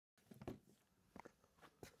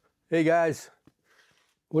Hey guys,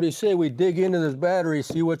 what do you say we dig into this battery,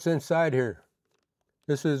 see what's inside here?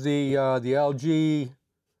 This is the LG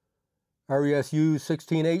RESU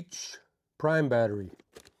 16H prime battery.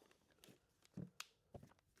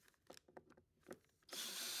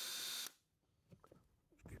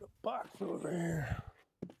 Get a box over here.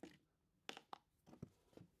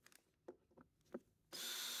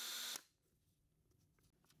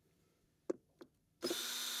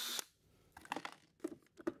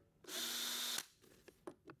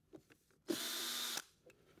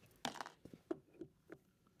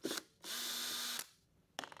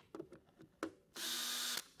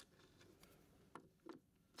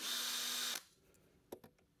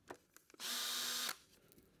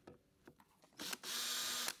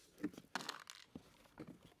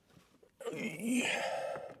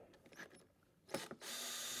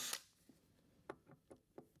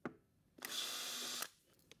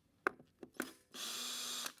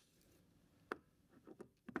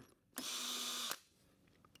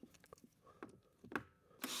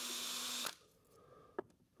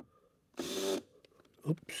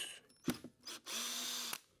 Oops.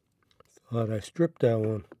 Thought I stripped that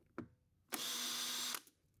one.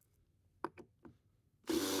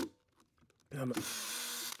 Damn it.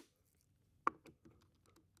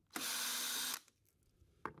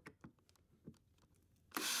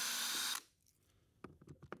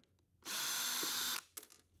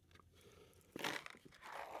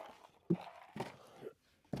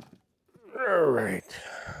 All right.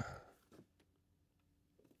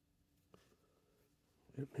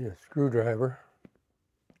 Get me a screwdriver.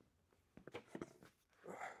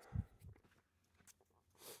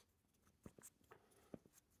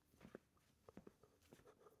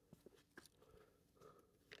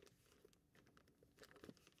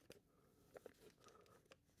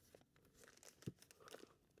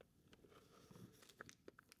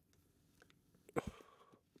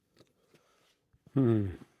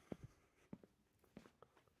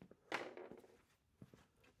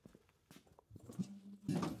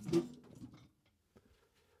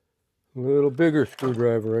 A little bigger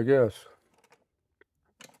screwdriver, I guess.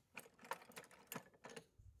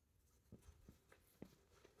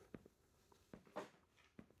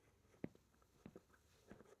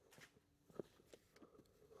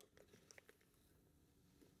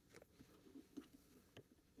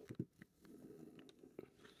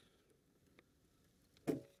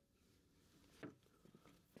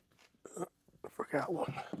 I forgot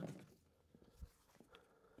one.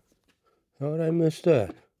 How did I miss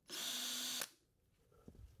that?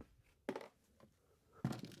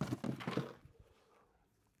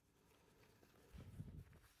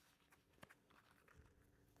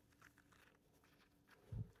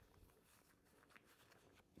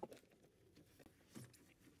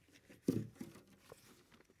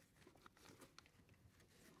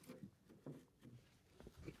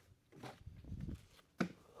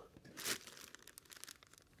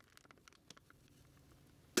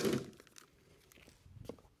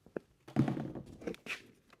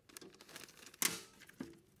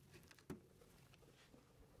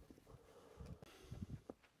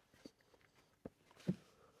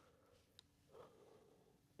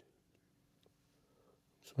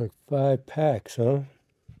 It's like 5 packs, huh?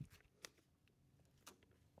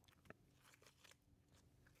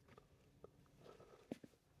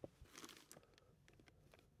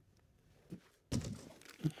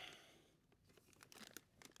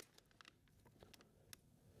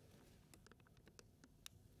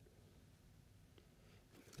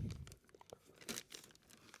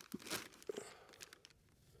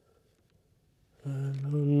 I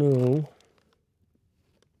don't know.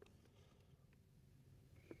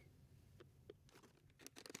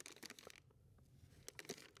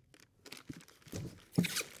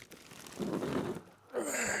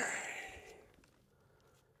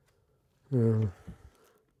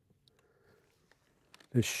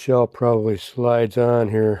 This shell probably slides on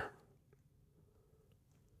here.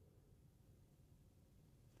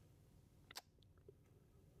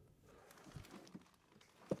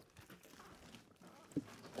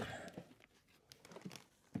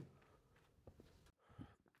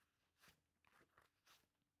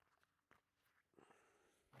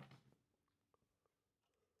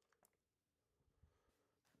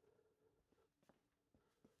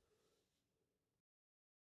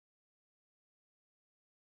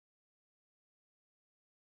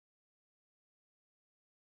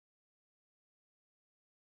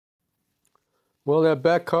 Well, that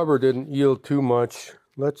back cover didn't yield too much.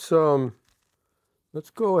 Let's go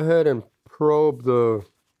ahead and probe the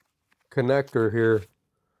connector here.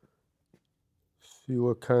 See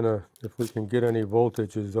what kind of, if we can get any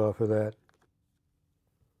voltages off of that.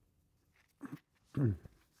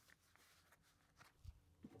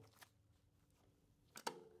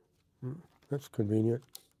 That's convenient.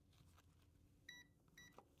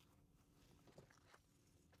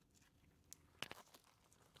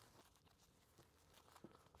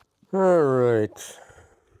 All right.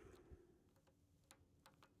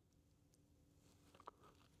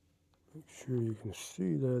 Make sure you can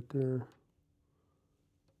see that there.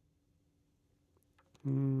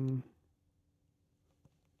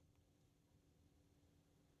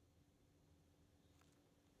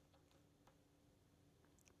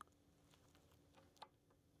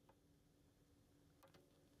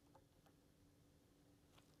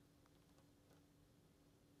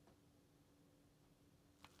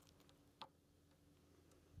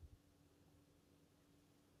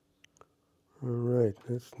 All right,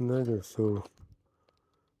 that's negative, so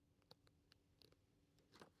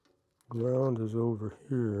ground is over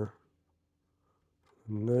here,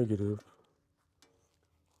 negative.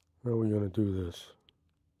 How are we going to do this?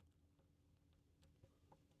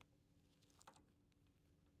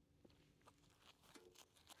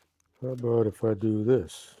 How about if I do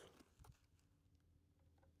this?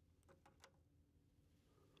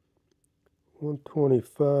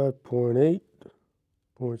 125.8,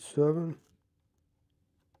 0.7,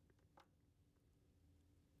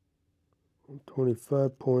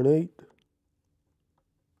 125.8,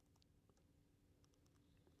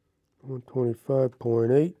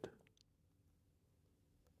 125.8,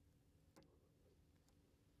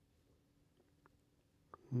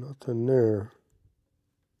 nothing there.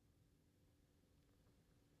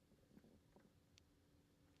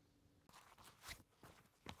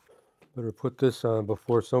 Better put this on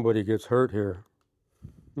before somebody gets hurt here.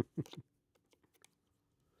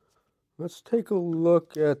 Let's take a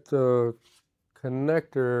look at the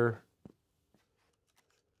connector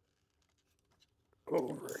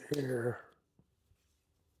over here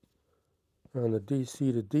on the DC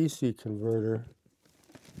to DC converter.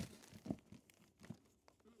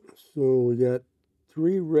 So we got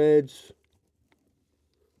 3 reds,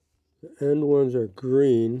 the end ones are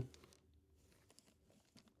green.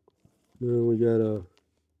 Then we got a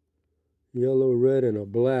yellow, red, and a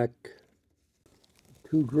black.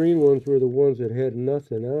 2 green ones were the ones that had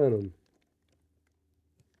nothing on them.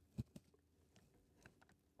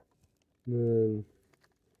 And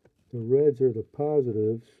the reds are the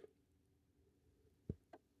positives.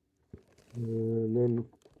 And then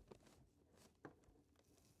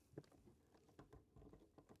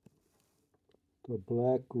the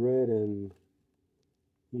black, red, and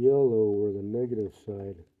yellow were the negative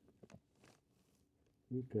side.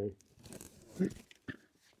 Okay.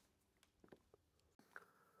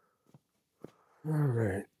 All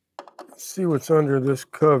right. Let's see what's under this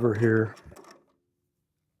cover here.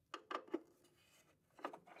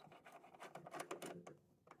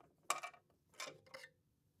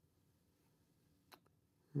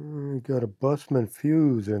 We got a Busman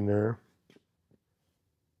fuse in there.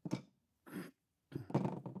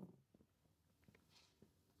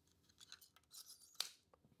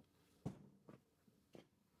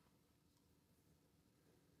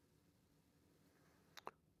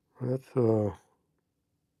 That's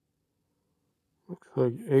looks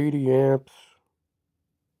like 80 amps,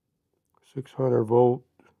 600 volt.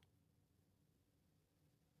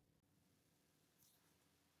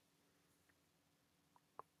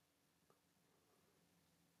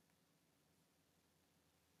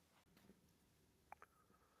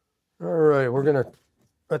 All right, we're gonna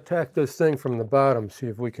attack this thing from the bottom, see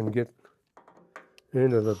if we can get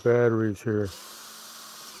into the batteries here.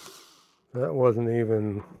 That wasn't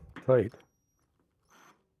even tight.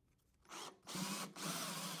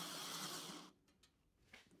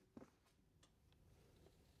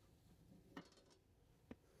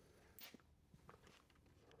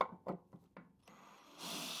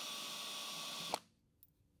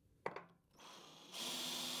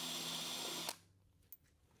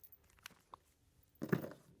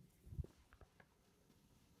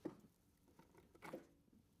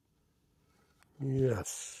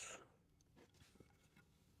 Yes.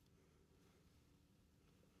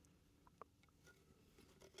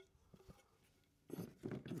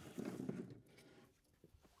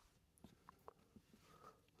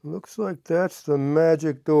 Looks like that's the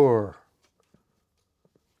magic door.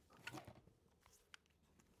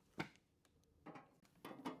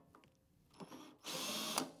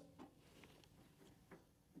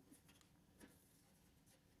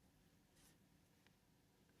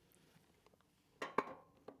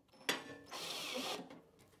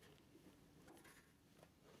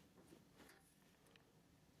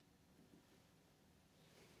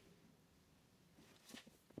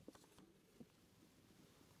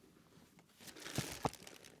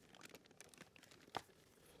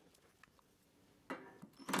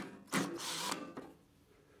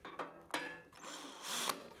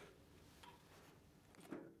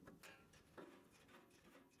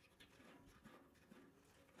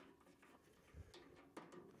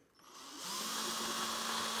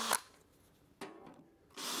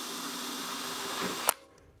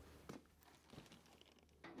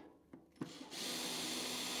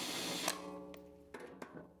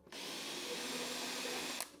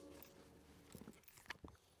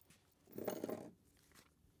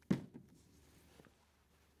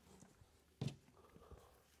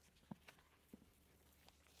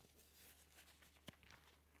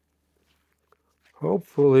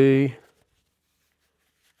 Hopefully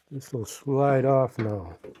this will slide off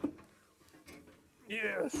now.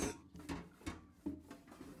 Yes.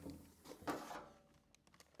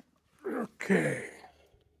 Okay.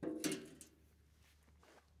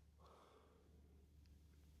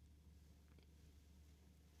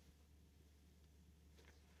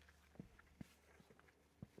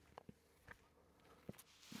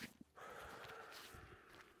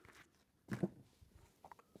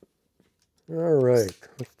 All right,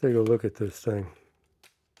 let's take a look at this thing.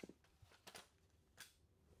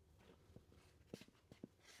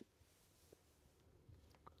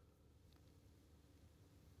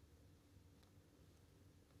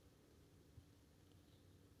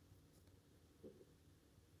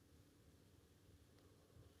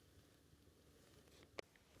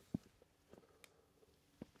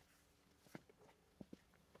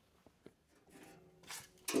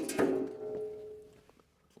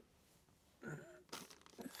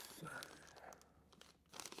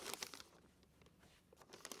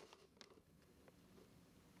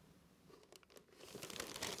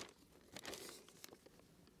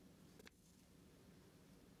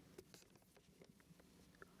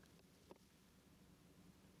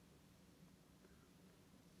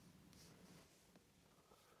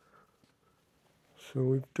 So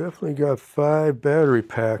we've definitely got 5 battery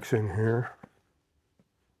packs in here.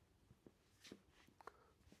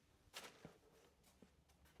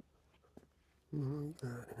 What we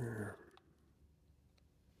got here?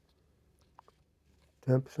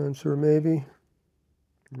 Temp sensor maybe,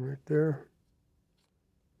 right there.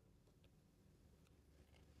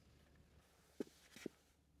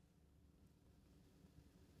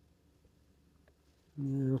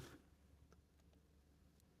 Yeah.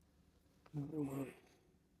 Another one.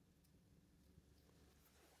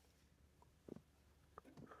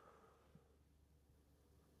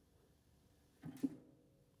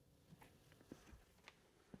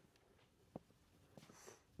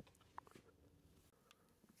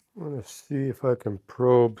 I want to see if I can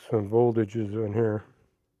probe some voltages in here.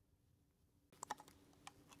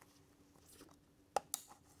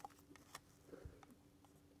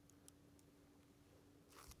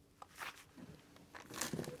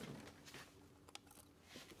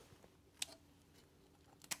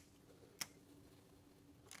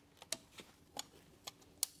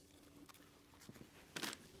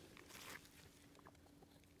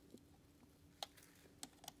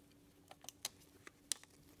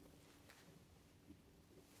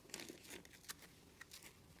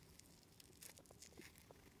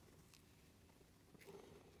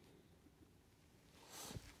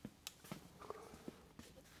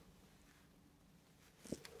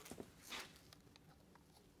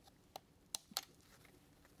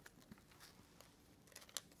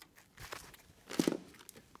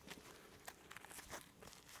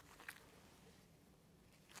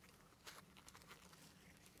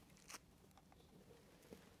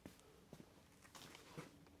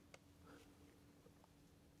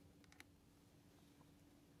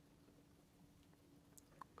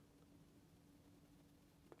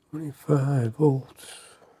 "25 volts.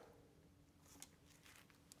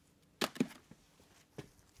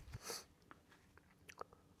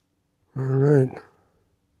 All right.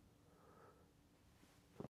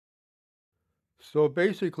 So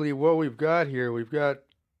basically what we've got here, we've got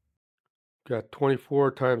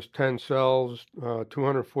 24 times 10 cells,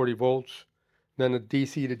 240 volts. Then the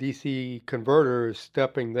DC to DC converter is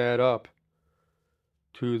stepping that up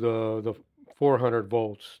to the 400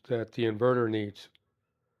 volts that the inverter needs.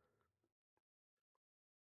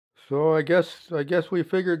 So I guess we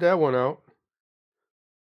figured that one out.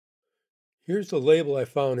 Here's the label I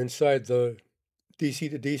found inside the DC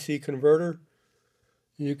to DC converter.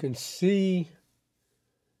 You can see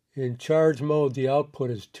in charge mode the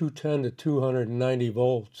output is 210 to 290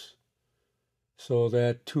 volts. So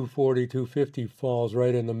that 240, 250 falls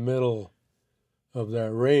right in the middle of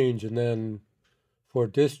that range. And then for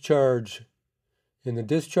discharge, in the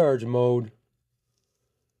discharge mode,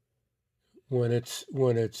 when it's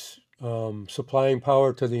supplying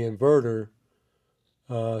power to the inverter,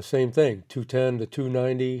 same thing, 210 to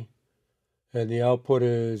 290, and the output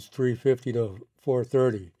is 350 to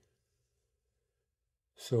 430.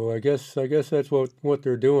 So I guess that's what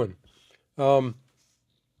they're doing. One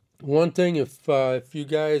thing, if you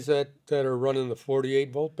guys that are running the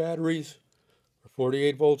 48 volt batteries, or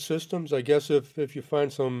 48 volt systems, I guess if you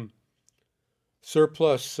find some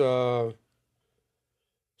surplus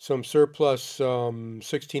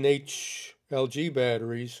 16H LG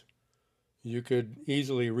batteries, you could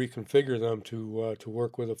easily reconfigure them to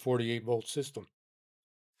work with a 48 volt system.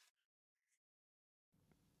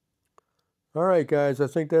 All right, guys, I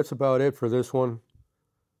think that's about it for this one.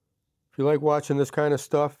 If you like watching this kind of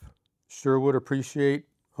stuff, sure would appreciate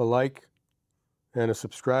a like and a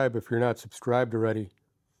subscribe if you're not subscribed already.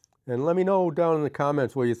 And let me know down in the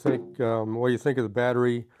comments what you think of the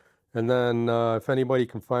battery, and then if anybody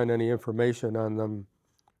can find any information on them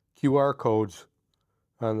QR codes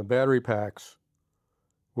on the battery packs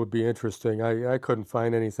would be interesting. I couldn't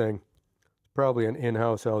find anything. It's probably an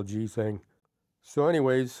in-house LG thing. So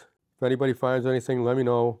anyways, if anybody finds anything, let me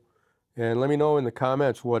know. And let me know in the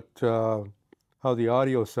comments what how the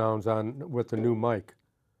audio sounds on with the new mic.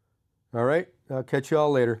 All right, I'll catch you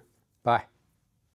all later. Bye.